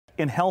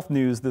In health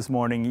news this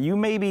morning, you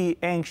may be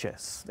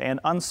anxious and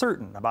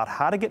uncertain about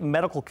how to get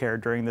medical care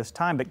during this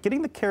time, but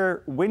getting the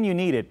care when you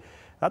need it,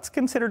 that's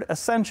considered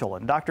essential.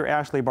 And Dr.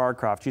 Ashley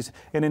Barcroft, she's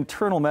an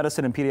internal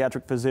medicine and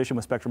pediatric physician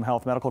with Spectrum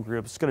Health Medical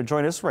Group, is going to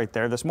join us right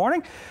there this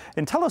morning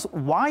and tell us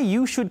why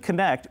you should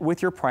connect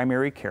with your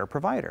primary care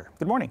provider.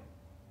 Good morning.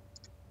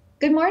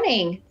 Good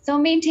morning. So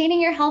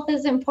maintaining your health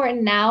is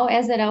important now,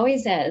 as it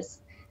always is.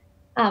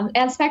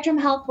 At Spectrum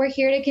Health, we're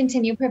here to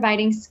continue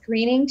providing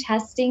screening,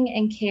 testing,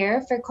 and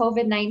care for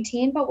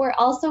COVID-19, but we're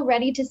also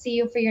ready to see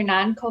you for your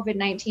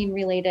non-COVID-19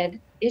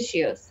 related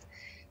issues.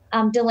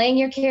 Delaying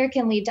your care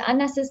can lead to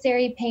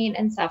unnecessary pain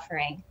and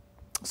suffering.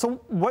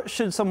 So what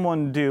should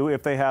someone do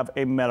if they have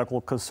a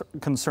medical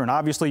concern?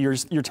 Obviously,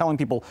 you're telling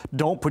people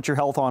don't put your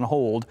health on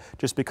hold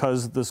just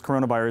because this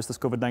coronavirus, this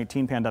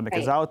COVID-19 pandemic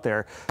is out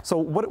there. So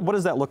what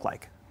does that look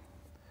like?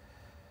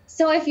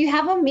 So if you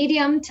have a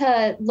medium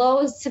to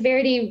low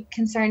severity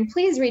concern,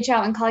 please reach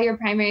out and call your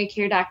primary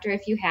care doctor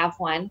if you have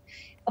one.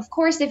 Of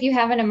course, if you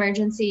have an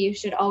emergency, you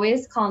should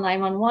always call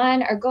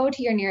 911 or go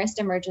to your nearest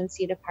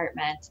emergency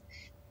department.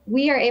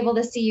 We are able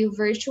to see you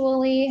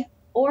virtually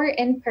or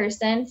in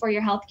person for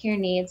your healthcare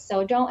needs,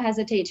 so don't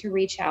hesitate to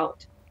reach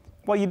out.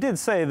 Well, you did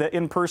say that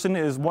in person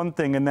is one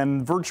thing and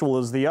then virtual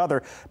is the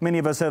other. Many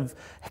of us have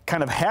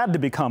kind of had to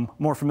become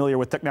more familiar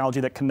with technology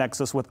that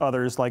connects us with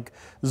others like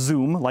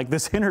Zoom, like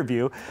this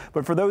interview.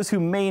 But for those who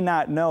may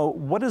not know,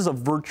 what does a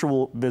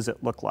virtual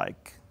visit look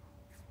like?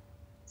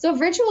 So a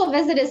virtual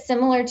visit is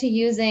similar to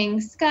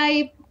using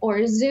Skype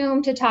or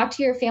Zoom to talk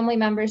to your family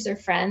members or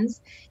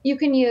friends. You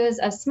can use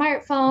a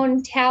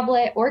smartphone,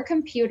 tablet, or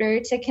computer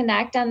to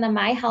connect on the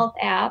My Health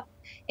app,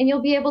 and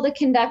you'll be able to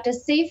conduct a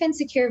safe and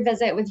secure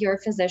visit with your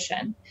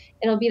physician.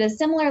 It'll be the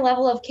similar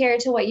level of care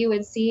to what you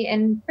would see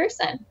in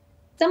person.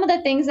 Some of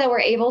the things that we're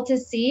able to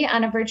see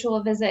on a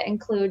virtual visit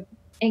include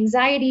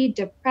anxiety,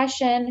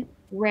 depression,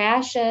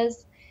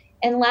 rashes,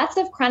 and lots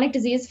of chronic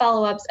disease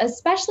follow-ups,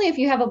 especially if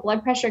you have a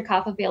blood pressure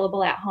cuff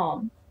available at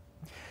home.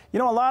 You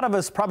know, a lot of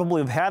us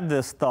probably have had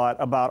this thought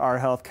about our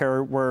health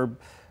care where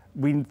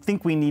we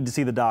think we need to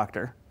see the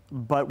doctor,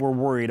 but we're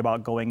worried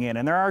about going in.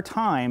 And there are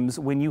times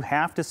when you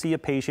have to see a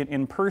patient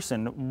in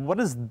person. What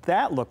does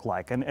that look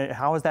like, and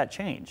how has that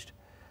changed?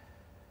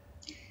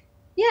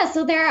 Yeah,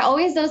 so there are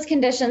always those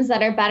conditions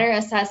that are better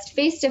assessed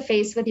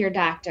face-to-face with your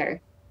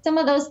doctor. Some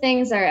of those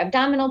things are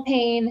abdominal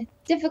pain,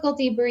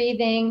 difficulty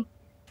breathing,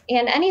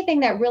 and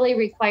anything that really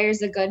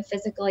requires a good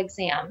physical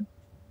exam.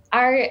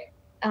 Our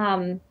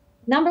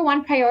number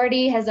one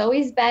priority has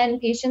always been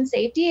patient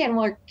safety, and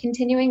we're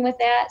continuing with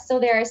that. So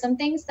there are some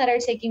things that are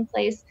taking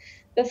place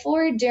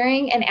before,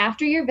 during, and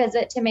after your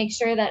visit to make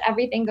sure that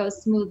everything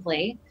goes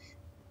smoothly.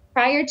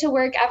 Prior to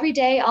work every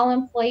day, all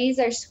employees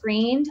are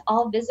screened.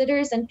 All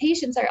visitors and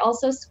patients are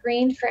also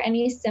screened for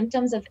any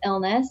symptoms of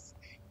illness.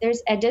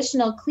 There's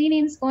additional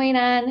cleanings going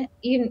on,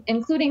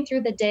 including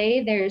through the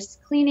day. There's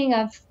cleaning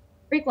of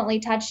frequently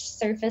touched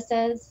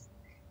surfaces.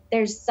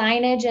 There's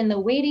signage in the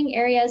waiting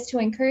areas to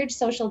encourage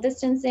social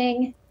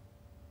distancing.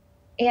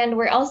 And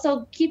we're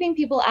also keeping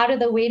people out of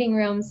the waiting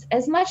rooms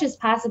as much as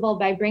possible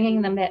by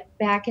bringing them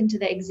back into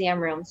the exam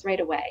rooms right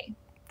away.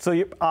 So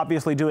you're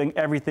obviously doing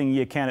everything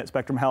you can at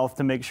Spectrum Health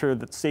to make sure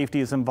that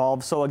safety is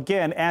involved. So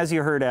again, as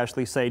you heard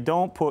Ashley say,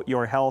 don't put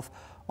your health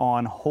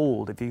on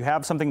hold. If you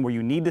have something where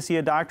you need to see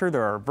a doctor,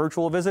 there are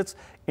virtual visits,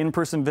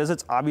 in-person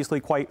visits, obviously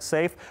quite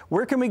safe.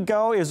 Where can we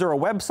go? Is there a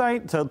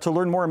website to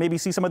learn more and maybe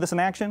see some of this in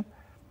action?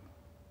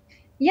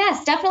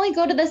 Yes, definitely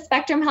go to the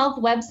Spectrum Health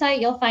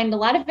website. You'll find a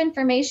lot of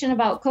information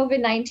about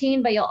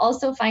COVID-19, but you'll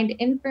also find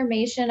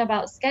information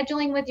about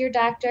scheduling with your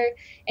doctor.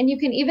 And you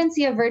can even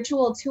see a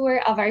virtual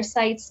tour of our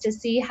sites to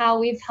see how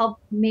we've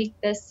helped make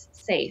this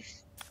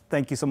safe.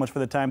 Thank you so much for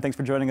the time. Thanks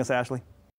for joining us, Ashley.